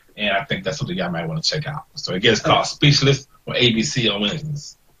show. And I think that's something y'all might want to check out. So, again, it's called Speechless on ABC on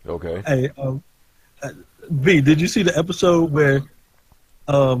Wednesdays. Okay. Hey, V, did you see the episode where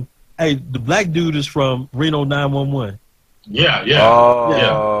the black dude is from Reno 911? Yeah. Oh,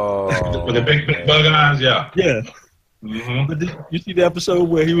 yeah. With the big bug eyes, yeah. Yeah. Mm-hmm. But did you see the episode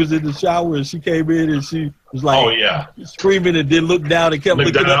where he was in the shower and she came in and she was screaming and then looked down and kept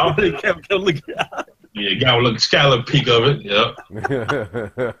looking up and kept looking up? Yeah, you got a little peek of it. Yep.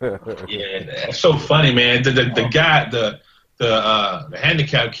 Yeah, that's so funny, man. The guy, the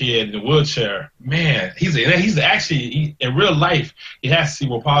handicapped kid in the wheelchair, man, he's actually in real life he has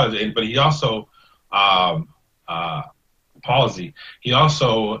cerebral palsy, but he also palsy. He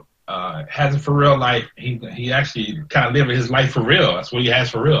also has it for real life. He actually kind of living his life for real. That's what he has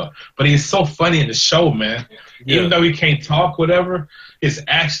for real. But he's so funny in the show, man. Yeah. Even though he can't talk, whatever, his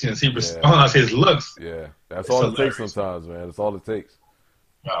actions, he responds, his looks. Yeah, that's all it takes sometimes, man. That's all it takes.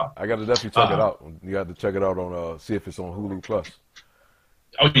 I got to definitely check it out. You got to check it out on see if it's on Hulu Plus.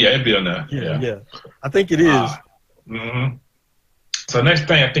 Oh yeah, it'd be on there. Yeah. I think it is. Mm-hmm. So next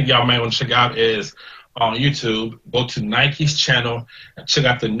thing I think y'all might want to check out is on YouTube. Go to Nike's channel and check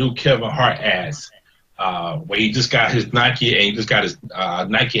out the new Kevin Hart ads, where he just got his Nike and he just got his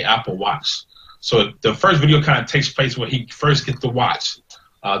Nike Apple Watch. So the first video kind of takes place where he first gets the watch,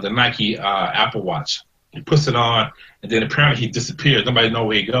 the Nike Apple Watch. He puts it on, and then apparently he disappears. Nobody knows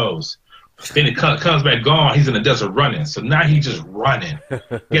where he goes. Then he comes back gone. He's in the desert running. So now he's just running.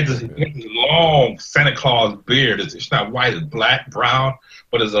 He has this long Santa Claus beard. It's not white, it's black, brown,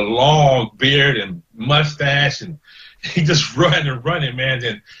 but it's a long beard and mustache. And he just running, man.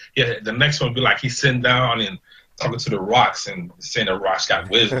 Then the next one will be like he's sitting down and talking to the rocks and saying the rocks got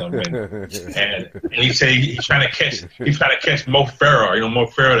wisdom. And he say he's trying to catch Mo Farah. You know, Mo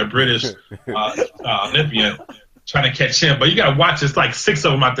Farah, the British Olympian. Trying to catch him, but you gotta watch. It's like 6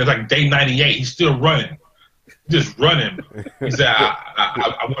 of them out there. Like day 98, he's still running, just running. He said,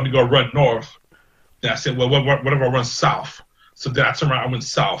 "I want to go run north." Then I said, "Well, what if I run south?" So then I turned around, I went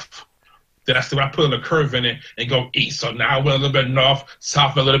south. Then I said, I put a curve in it and go east. So now I went a little bit north,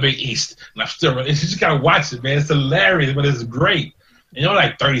 south, a little bit east, and I'm still running. You just gotta watch it, man. It's hilarious, but it's great. And you're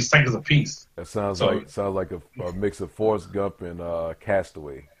like 30 seconds a piece. That sounds like a mix of Forrest Gump and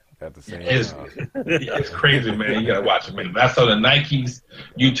Castaway. At the same time. It's crazy, man. You gotta watch it, man. That's on the Nike's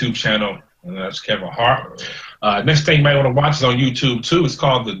YouTube channel. And that's Kevin Hart. Next thing you might want to watch is on YouTube too. It's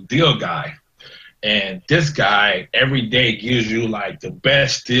called The Deal Guy, and this guy every day gives you like the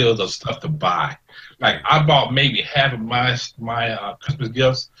best deals of stuff to buy. Like I bought maybe half of my Christmas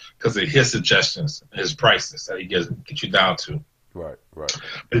gifts because of his suggestions, his prices that he gets you down to. Right.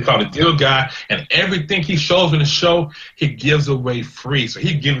 It's called The Deal Guy, and everything he shows in the show, he gives away free. So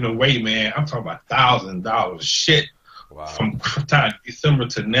he's giving away, man, I'm talking about $1,000 shit from time December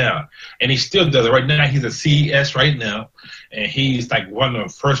to now. And he still does it. Right now, he's at CES right now, and he's like one of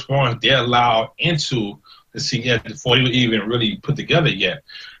the first ones they're allowed into the CES before he was even really put together yet.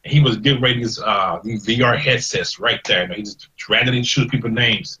 And he was giving away these VR headsets right there. He just randomly choose people's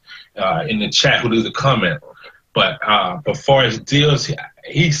names in the chat who leaves a comment. But as far as deals,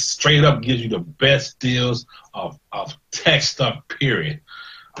 he straight up gives you the best deals of tech stuff, period.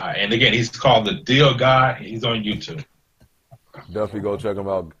 And again, he's called The Deal Guy. He's on YouTube. Definitely go check him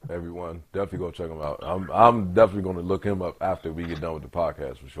out, everyone. Definitely go check him out. I'm definitely going to look him up after we get done with the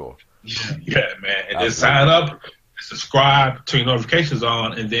podcast for sure. Yeah, man. And then sign up, subscribe, turn your notifications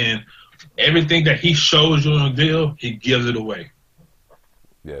on, and then everything that he shows you on the deal, he gives it away.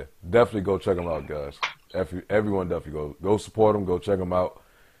 Yeah, definitely go check him out, guys. Everyone definitely go support him, go check him out,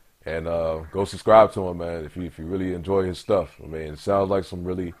 and go subscribe to him, man. If you really enjoy his stuff, I mean, it sounds like some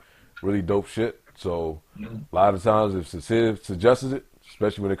really dope shit. So a lot of times, if Sincere suggests it,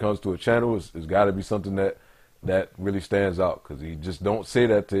 especially when it comes to a channel, it's got to be something that really stands out because he just don't say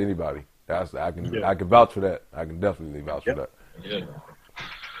that to anybody. I can vouch for that. I can definitely vouch for that. Yeah.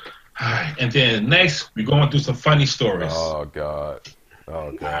 All right, and then next we're going through some funny stories. Oh God.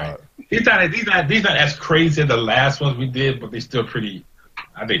 Right. These not as crazy as the last ones we did, but they're still pretty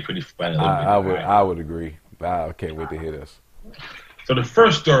funny. I would agree. I can't wait to hear this. So the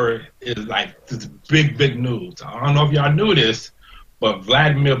first story is like this big news. I don't know if y'all knew this, but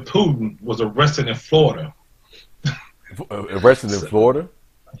Vladimir Putin was arrested in Florida. Arrested in Florida?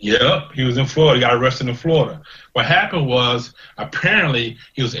 Yep, he was in Florida. He got arrested in Florida. What happened was apparently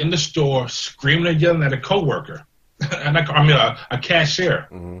he was in the store screaming and yelling at a coworker. a cashier.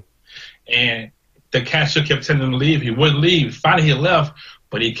 Mm-hmm. And the cashier kept telling him to leave. He wouldn't leave. Finally, he left,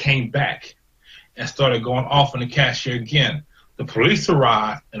 but he came back and started going off on the cashier again. The police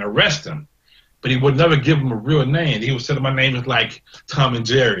arrived and arrested him, but he would never give him a real name. He would say, my name is like Tom and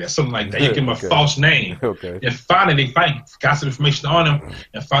Jerry or something like that. He gave him a false name. Okay. And finally, they got some information on him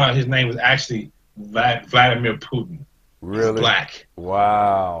and found out his name was actually Vladimir Putin. Really? He's black.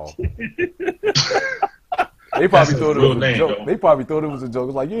 Wow. They probably thought it was a joke. They probably thought it was a joke.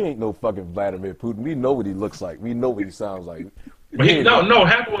 It's like, you ain't no fucking Vladimir Putin. We know what he looks like. We know what he sounds like. But he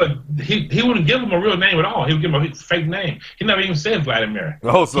wouldn't give him a real name at all. He would give him a fake name. He never even said Vladimir.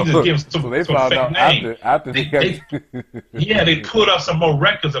 Oh, so, he just gave him so they found out name. after they pulled up some more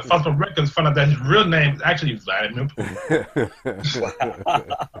records and found some records, found out that his real name is actually Vladimir Putin.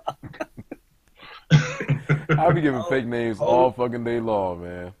 I'll be giving fake names all fucking day long,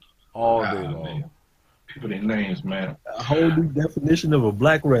 man. All day long. Man. People their names, man. A whole new definition of a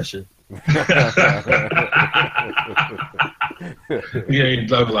black Russian. Yeah,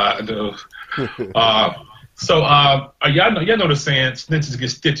 love a lot of those. So y'all know the saying snitches get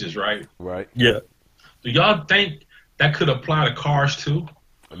stitches, right? Right. Yeah. Do y'all think that could apply to cars too?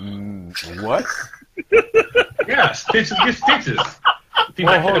 What? Yeah, stitches get stitches.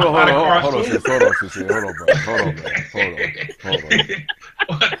 Hold on,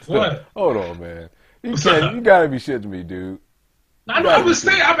 What? Hold on, man. You gotta be shitting me, dude. I'm just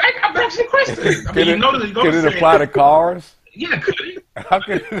saying. I'm asking a question. I mean, could it apply to cars? Yeah, could it? How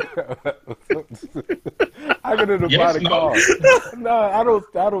could it apply to cars? No, I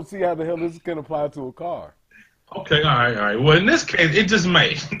don't see how the hell this can apply to a car. Okay, all right. Well, in this case, it just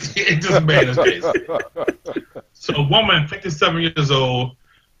may. It just may in this case. So a woman, 57 years old,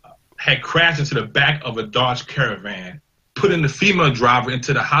 had crashed into the back of a Dodge Caravan, putting the female driver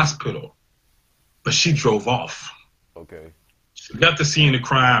into the hospital, but she drove off. Okay. She left the scene of the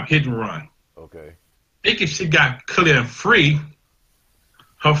crime, hit and run. Okay. Thinking she got clear and free,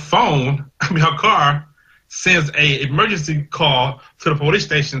 her car sends a emergency call to the police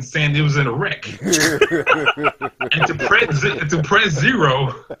station saying it was in a wreck. and to press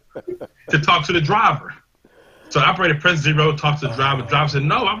zero to talk to the driver. So the operator pressed zero, talked to the driver. The driver said,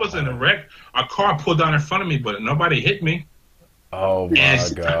 "No, I wasn't in a wreck. Our car pulled down in front of me, but nobody hit me." Oh my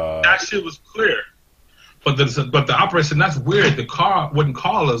God. That shit was clear. But the operator said, "That's weird. The car wouldn't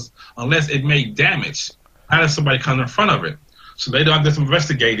call us unless it made damage. How did somebody come in front of it?" So they did some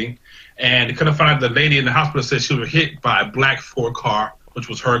investigating, and they couldn't find out the lady in the hospital said she was hit by a black Ford car, which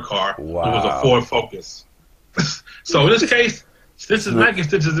was her car. Wow. It was a Ford Focus. So in this case, this is making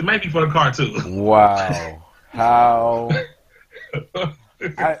stitches. It may be for the car too. Wow. How?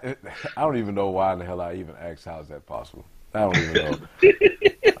 I don't even know why in the hell I even asked how is that possible. I don't even know.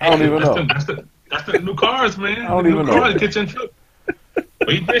 I don't even know. That's the new cars, man. I don't even know. The kitchen too. But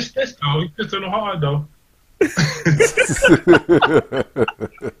he pitched this though. He pitched on hard though.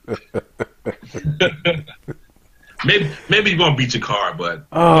 maybe you're gonna beat your car, but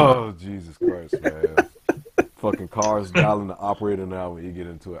oh Jesus Christ, man! Fucking cars dialing the operator now when you get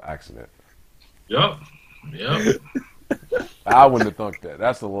into an accident. Yep. I wouldn't have thunk that.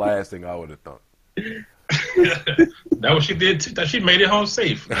 That's the last thing I would have thunk. That what she did too. She made it home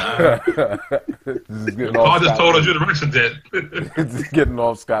safe. The car just told her you're the direction dead. Just getting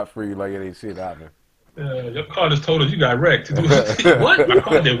off scot-free like it ain't shit happening. Your car just told us you got wrecked. What? My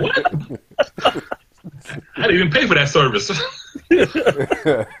car did what? I didn't even pay for that service.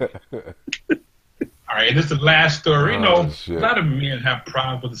 All right, this is the last story. A lot of men have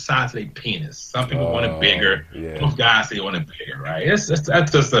problems with the size of their penis. Some people want it bigger. Yeah. Most guys say they want it bigger, right? That's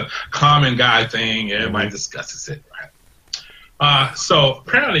just a common guy thing. Everybody discusses it, right? So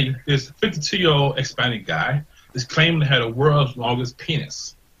apparently, this 52-year-old Hispanic guy is claiming to have the world's longest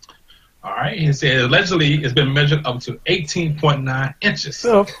penis. All right, he said allegedly it's been measured up to 18.9 inches.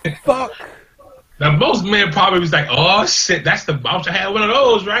 The fuck? Now most men probably was like, "Oh shit, that's the bounce I had one of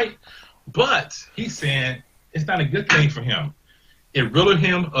those, right?" But he's saying it's not a good thing for him. It riddled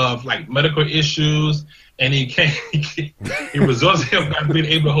him of like medical issues, and it results in him not being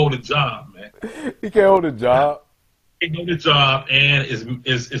able to hold a job, man. He can't hold a job. He can't hold a job, and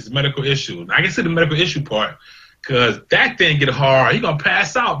it's medical issue. Now, I can see the medical issue part. Cause that thing get hard, he gonna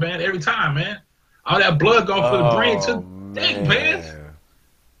pass out, man, every time, man. All that blood going for the brain to think, man.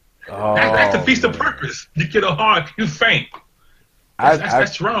 That defeats the purpose. You get a hard, you faint.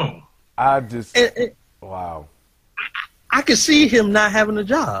 That's wrong. Wow. I can see him not having a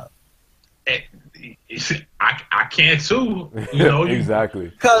job. I can too. You know, exactly.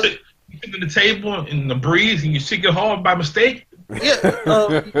 Because you sit at the table in the breeze and you shit your hard by mistake. Yeah,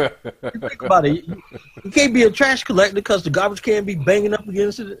 think about it. You can't be a trash collector because the garbage can be banging up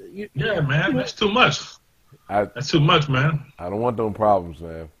against it. Yeah, man, that's too much. That's too much, man. I don't want them problems,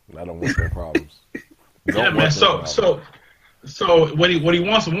 man. I don't want them problems. Yeah, man. So what he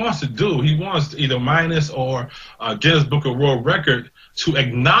wants to do, he wants either Minus or Guinness Book of World Record to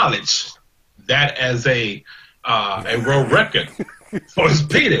acknowledge that as a world record for his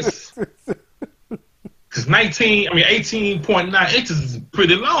penis. Because 18.9 inches is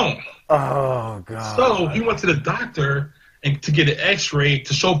pretty long. Oh, God. So he went to the doctor and to get an x-ray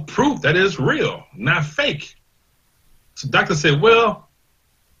to show proof that it's real, not fake. So the doctor said, well,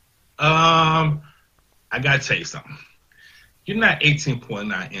 I got to tell you something. You're not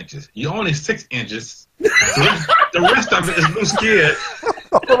 18.9 inches. You're only 6 inches. The rest of it is loose skin.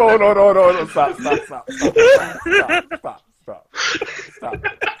 Hold on.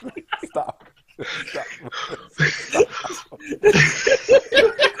 Stop.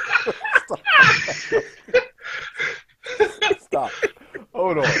 Stop.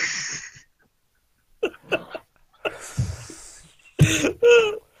 Hold on.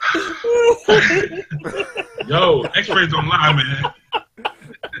 Yo, x-rays don't lie, man.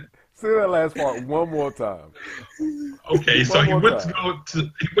 Say that last part one more time. Okay, so he went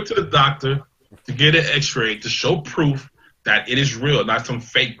to the doctor to get an x-ray to show proof that it is real, not some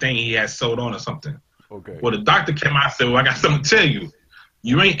fake thing he has sewed on or something. Okay. Well, the doctor came out and said, well, I got something to tell you.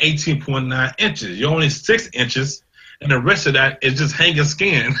 You ain't 18.9 inches. You're only 6 inches, and the rest of that is just hanging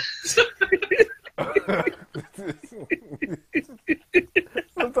skin.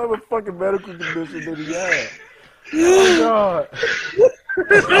 What type of fucking medical condition did he have? Oh, God.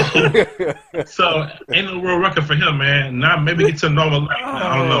 So ain't no world record for him, man. Now maybe get to a normal life.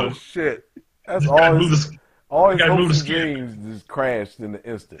 I don't know. Shit. That's Just gotta all move his, the, all his gotta move hopes the and skin. dreams just crashed in the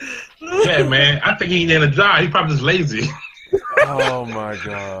instant. Yeah, man. I think he ain't in a job. He probably just lazy. Oh my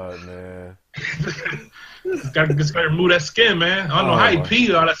God, man. just gotta remove that skin, man. I don't know how he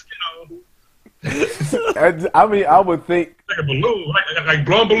peed all that skin on. I mean, I would think Like a balloon, like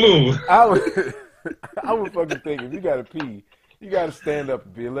blown balloon. I would fucking think if you gotta pee, you gotta stand up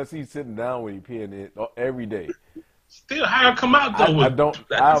and pee unless he's sitting down when he peeing it every day. Still, how it come out though?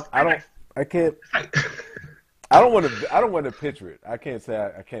 I can't. I don't want to picture it. I can't say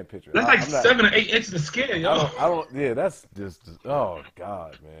I can't picture it. That's like 7 or 8 inches of skin, yo. I don't. Yeah, that's just. Oh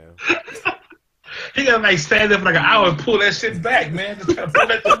God, man. He gotta like stand up for like an hour and pull that shit back, man. Just try to pull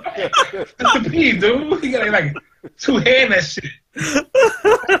that shit back. That's the pee, dude. He gotta like two-hand that shit.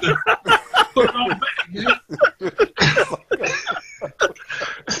 Put it on back, dude.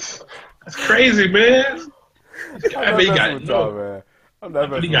 That's crazy, man. I mean,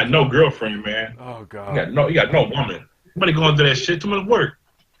 he got no girlfriend, man. Oh God. He got no woman. Nobody going through that shit. Too much work.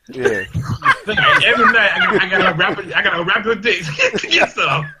 Yeah. Every night I gotta wrap your dick to get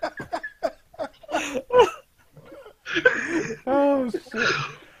some. Oh shit.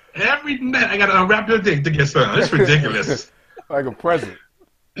 Every night I gotta unwrap your dick to get some. It's ridiculous. Like a present.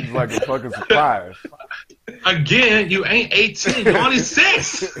 It's like a fucking surprise. Again, you ain't 18. You're only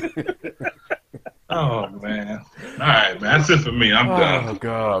 6. Oh man. All right, man. That's it for me. I'm done. Oh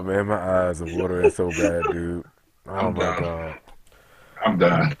God, man, my eyes are watering so bad, dude. Oh my God. I'm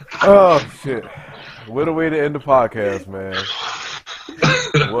done. Oh shit. What a way to end the podcast, man.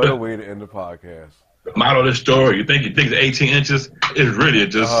 What a way to end the podcast. Model of the story. You think it's 18 inches? It's really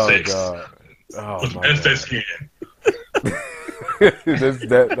just 6. God. Oh my That's God. that skin.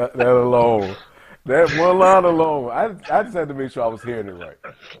 that alone. That one line alone. I just had to make sure I was hearing it right.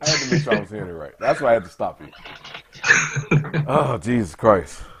 That's why I had to stop you. Oh, Jesus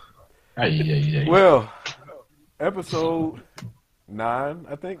Christ. Well, episode 9,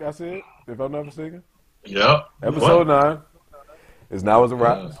 I think I said, if I'm not mistaken. Yep. Episode 9 is now as a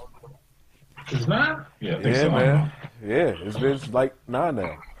wrap. It's 9? Yeah, I think Yeah, so. man. Yeah, it's been like 9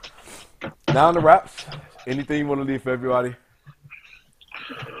 now. Now in the wraps. Anything you want to leave for everybody?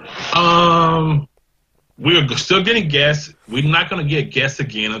 We're still getting guests. We're not going to get guests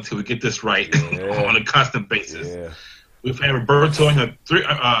again until we get this right on a constant basis. Yeah. We've had Roberto on here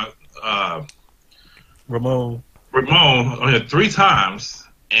Ramon on here 3 times,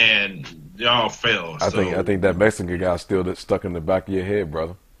 and they all failed. I think that Mexican guy still stuck in the back of your head,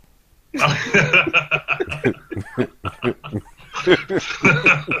 brother.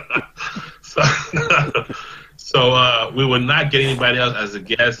 So we will not get anybody else as a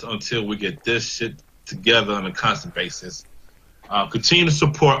guest until we get this shit together on a constant basis. Continue to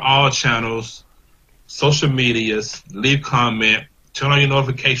support all channels, social medias, leave comment, turn on your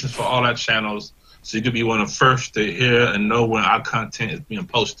notifications for all our channels so you can be one of the first to hear and know when our content is being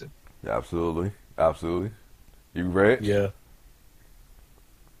posted. Absolutely. Absolutely. You ready? Yeah.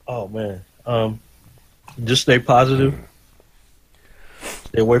 Oh, man. Just stay positive.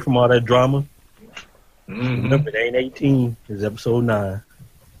 Stay away from all that drama. Mm-hmm. Remember, it ain't 18. It's episode 9.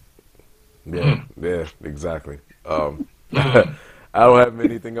 Yeah, exactly. I don't have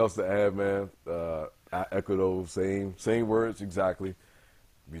anything else to add, man. I echo those same words exactly.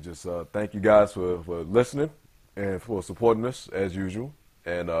 We just thank you guys for listening and for supporting us as usual.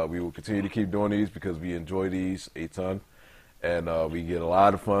 And we will continue to keep doing these because we enjoy these a ton. And we get a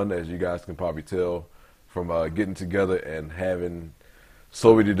lot of fun, as you guys can probably tell, from getting together and having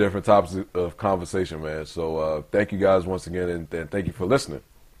so many different topics of conversation, man. So thank you guys once again, and thank you for listening.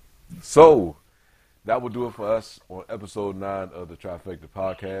 So that will do it for us on episode 9 of the Trifecta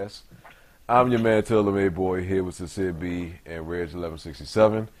podcast. I'm your man, Taylor May Boy, here with CincereB and Reg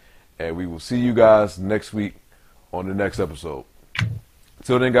 1167, and we will see you guys next week on the next episode.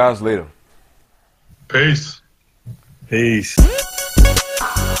 Till then, guys, later. Peace. Peace.